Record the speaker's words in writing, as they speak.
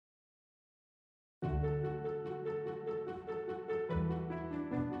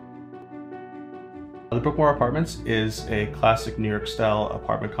The Brookmore Apartments is a classic New York-style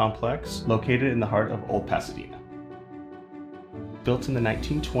apartment complex located in the heart of Old Pasadena. Built in the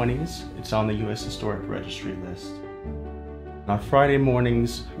 1920s, it's on the U.S. Historic Registry list. On Friday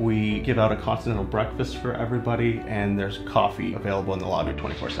mornings, we give out a continental breakfast for everybody, and there's coffee available in the lobby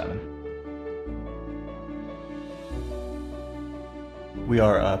 24/7. We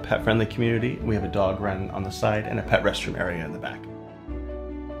are a pet-friendly community. We have a dog run on the side and a pet restroom area in the back.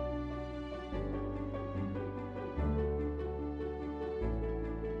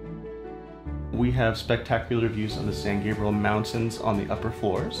 We have spectacular views of the San Gabriel Mountains on the upper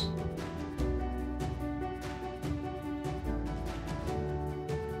floors.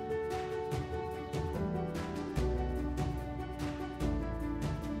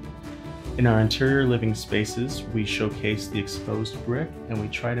 In our interior living spaces, we showcase the exposed brick and we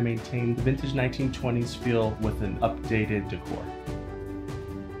try to maintain the vintage 1920s feel with an updated decor.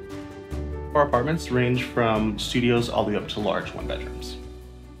 Our apartments range from studios all the way up to large one-bedrooms.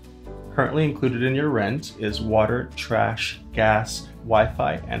 Currently included in your rent is water, trash, gas,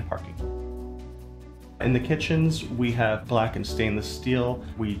 Wi-Fi, and parking. In the kitchens, we have black and stainless steel.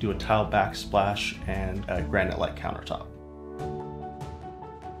 We do a tile backsplash and a granite-like countertop.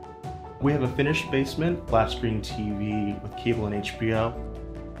 We have a finished basement, flat screen TV with cable and HBO.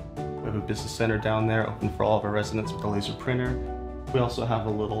 We have a business center down there open for all of our residents with a laser printer. We also have a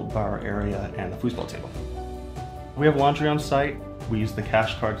little bar area and a foosball table. We have laundry on site. We use the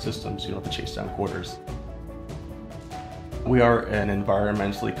cash card system, so you don't have to chase down quarters. We are an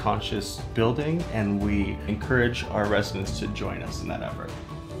environmentally conscious building, and we encourage our residents to join us in that effort.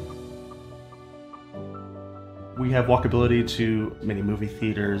 We have walkability to many movie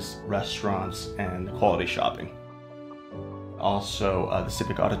theaters, restaurants, and quality shopping. Also, the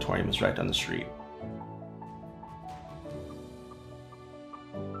Civic Auditorium is right down the street.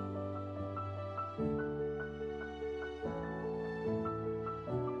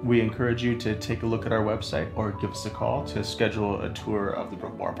 We encourage you to take a look at our website or give us a call to schedule a tour of the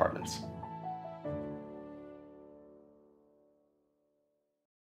Brookmore Apartments.